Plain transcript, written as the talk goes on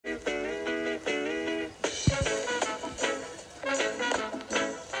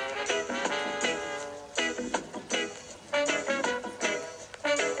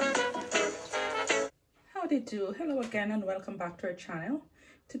Hello again and welcome back to our channel.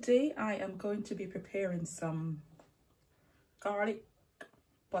 Today I am going to be preparing some garlic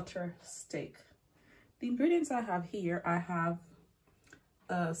butter steak. The ingredients I have here, I have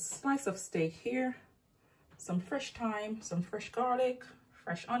a slice of steak here, some fresh thyme, some fresh garlic,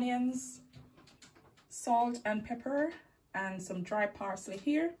 fresh onions, salt and pepper, and some dry parsley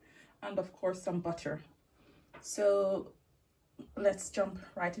here, and of course some butter. So let's jump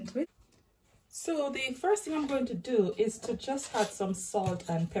right into it. So the first thing I'm going to do is to just add some salt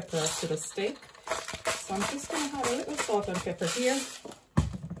and pepper to the steak. So I'm just going to add a little salt and pepper here.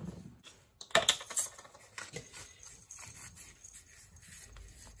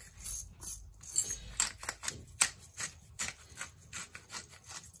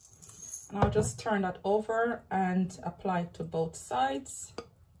 And I'll just turn that over and apply it to both sides.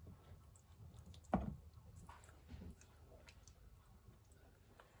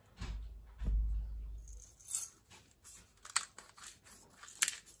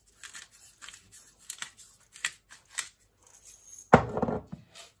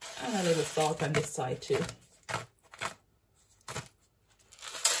 And a little salt on this side too.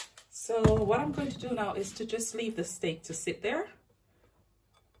 So what I'm going to do now is to just leave the steak to sit there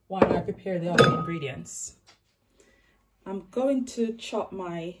while I prepare the other ingredients. I'm going to chop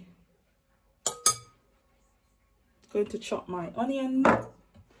my onion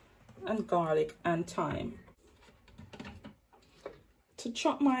and garlic and thyme. To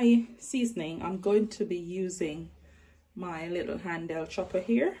chop my seasoning, I'm going to be using my little handheld chopper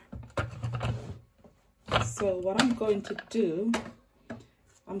here. So what I'm going to do,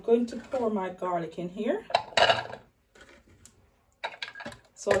 I'm going to pour my garlic in here.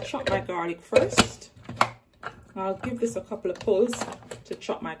 So I'll chop my garlic first. I'll give this a couple of pulls to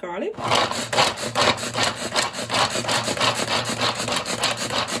chop my garlic.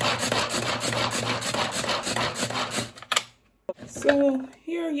 So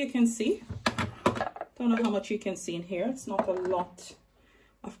here you can see, don't know how much you can see in here. It's not a lot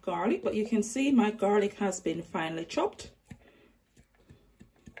of garlic, but you can see my garlic has been finely chopped.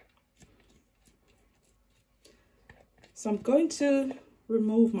 So I'm going to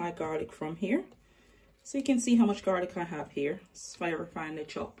remove my garlic from here. So you can see how much garlic I have here. It's very finely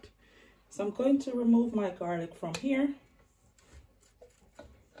chopped. So I'm going to remove my garlic from here.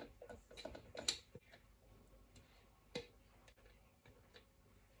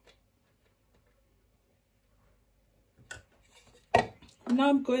 Now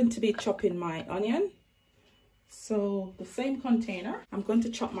I'm going to be chopping my onion. So the same container, I'm going to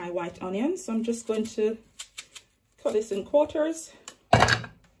chop my white onion. So I'm just going to cut this in quarters.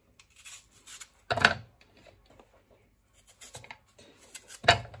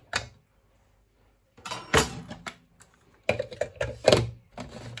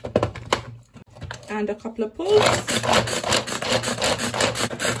 And a couple of pulls.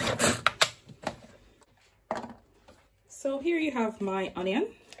 So here you have my onion,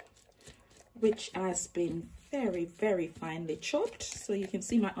 which has been very finely chopped. So you can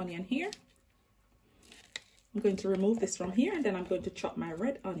see my onion here. I'm going to remove this from here, and then I'm going to chop my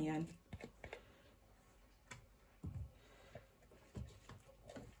red onion.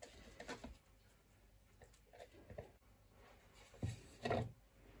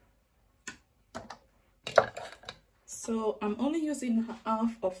 So I'm only using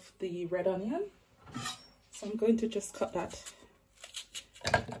half of the red onion. So I'm going to just cut that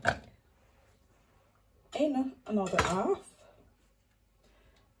in another half.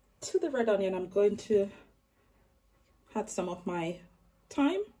 To the red onion, I'm going to add some of my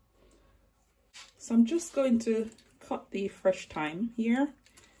thyme. So I'm just going to cut the fresh thyme here.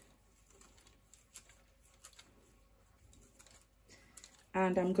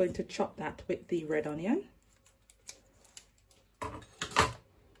 And I'm going to chop that with the red onion.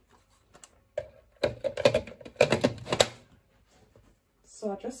 So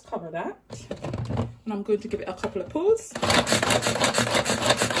I'll just cover that, and I'm going to give it a couple of pulls.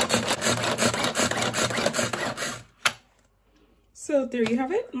 So there you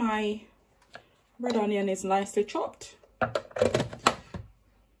have it. My red onion is nicely chopped.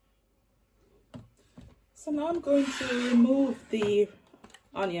 So now I'm going to remove the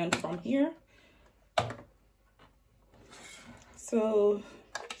onion from here. So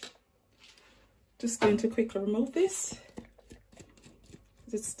just going to quickly remove this.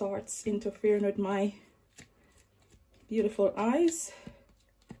 It starts interfering with my beautiful eyes.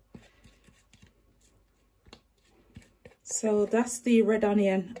 So that's the red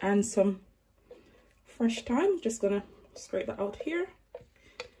onion and some fresh thyme. Just gonna scrape that out here.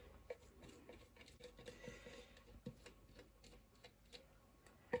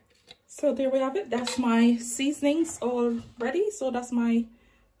 So there we have it. That's my seasonings all ready. So that's my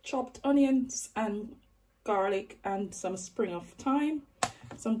chopped onions and garlic and some spring of thyme.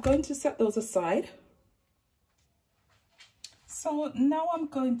 So I'm going to set those aside. So now I'm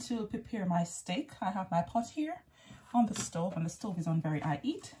going to prepare my steak. I have my pot here on the stove, and the stove is on very high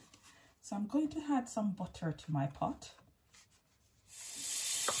heat. So I'm going to add some butter to my pot.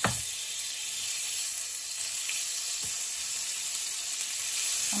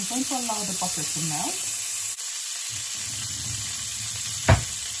 I'm going to allow the butter to melt.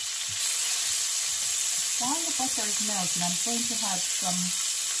 While the butter is melting, I'm going to add some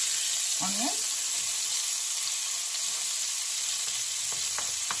onions.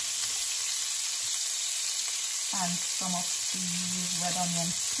 And some of the red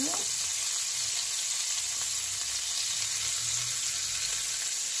onions too.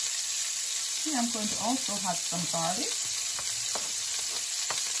 Here I'm going to also add some garlic.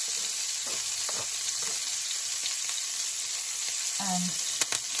 And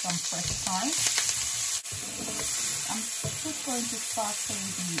some fresh thyme. I'm just going to saute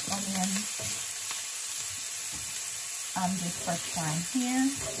the onion and the fresh thyme here.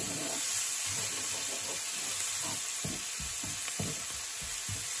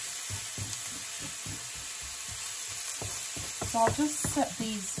 So I'll just set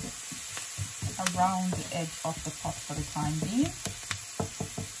these around the edge of the pot for the time being.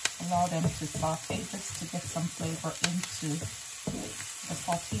 Allow them to saute just to get some flavor into the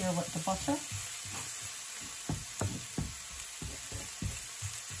pot here with the butter.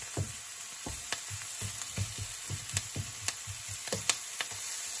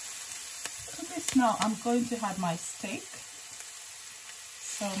 To this now, I'm going to add my steak.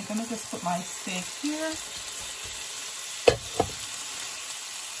 So I'm going to just put my steak here.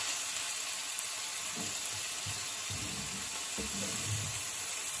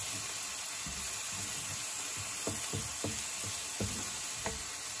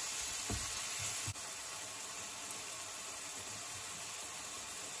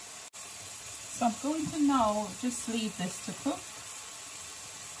 So I'm going to now just leave this to cook.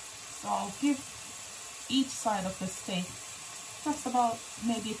 So I'll give each side of the steak just about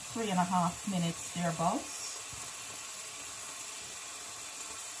maybe 3.5 minutes thereabouts.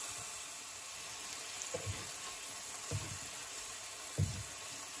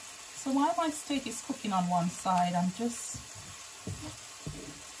 So while my steak is cooking on one side, I'm just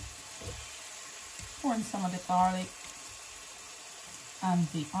pouring some of the garlic and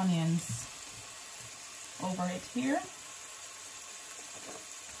the onions over it here,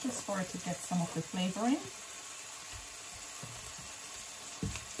 just for it to get some of the flavoring.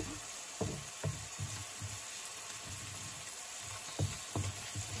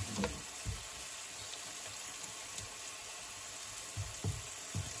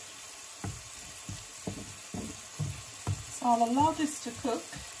 So I'll allow this to cook,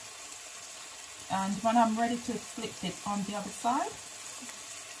 and when I'm ready to flip it on the other side,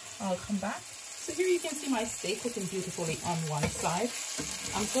 I'll come back. So here you can see my steak cooking beautifully on one side.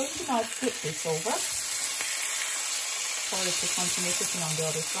 I'm going to now flip this over for it to continue cooking on the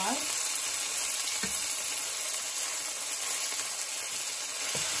other side.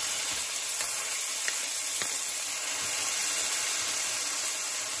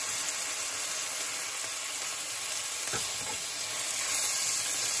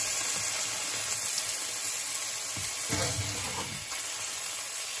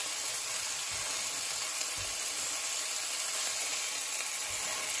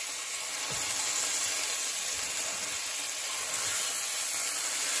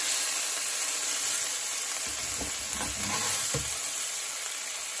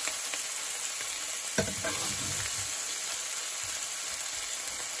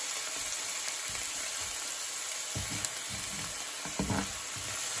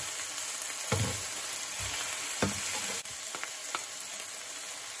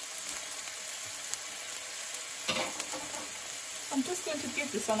 I'm just going to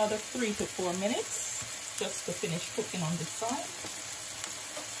give this another 3 to 4 minutes just to finish cooking on this side.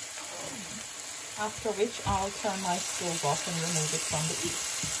 After which I'll turn my stove off and remove it from the heat.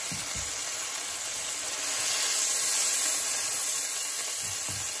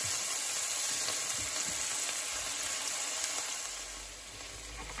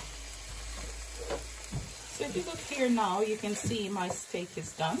 So if you look here now, you can see my steak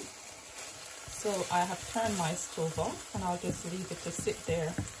is done. So I have turned my stove off, and I'll just leave it to sit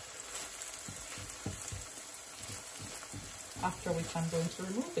there. After which I'm going to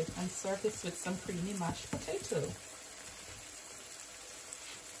remove it and serve this with some creamy mashed potato.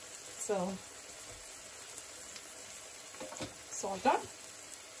 So it's all done.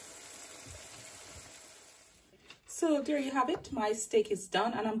 So there you have it. My steak is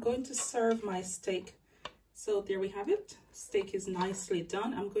done and I'm going to serve my steak. So there we have it. Steak is nicely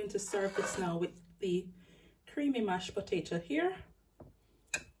done. I'm going to serve this now with the creamy mashed potato here.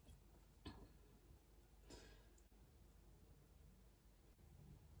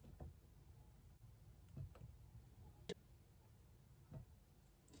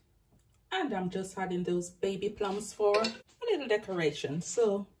 And I'm just adding those baby plums for a little decoration.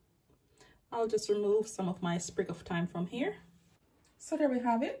 So I'll just remove some of my sprig of thyme from here. So there we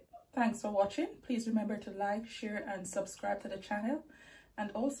have it. Thanks for watching. Please remember to like, share, and subscribe to the channel.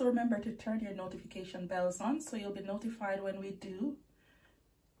 And also remember to turn your notification bells on so you'll be notified when we do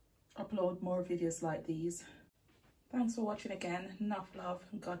upload more videos like these. Thanks for watching again. Enough love.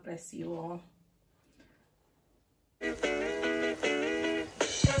 God bless you all.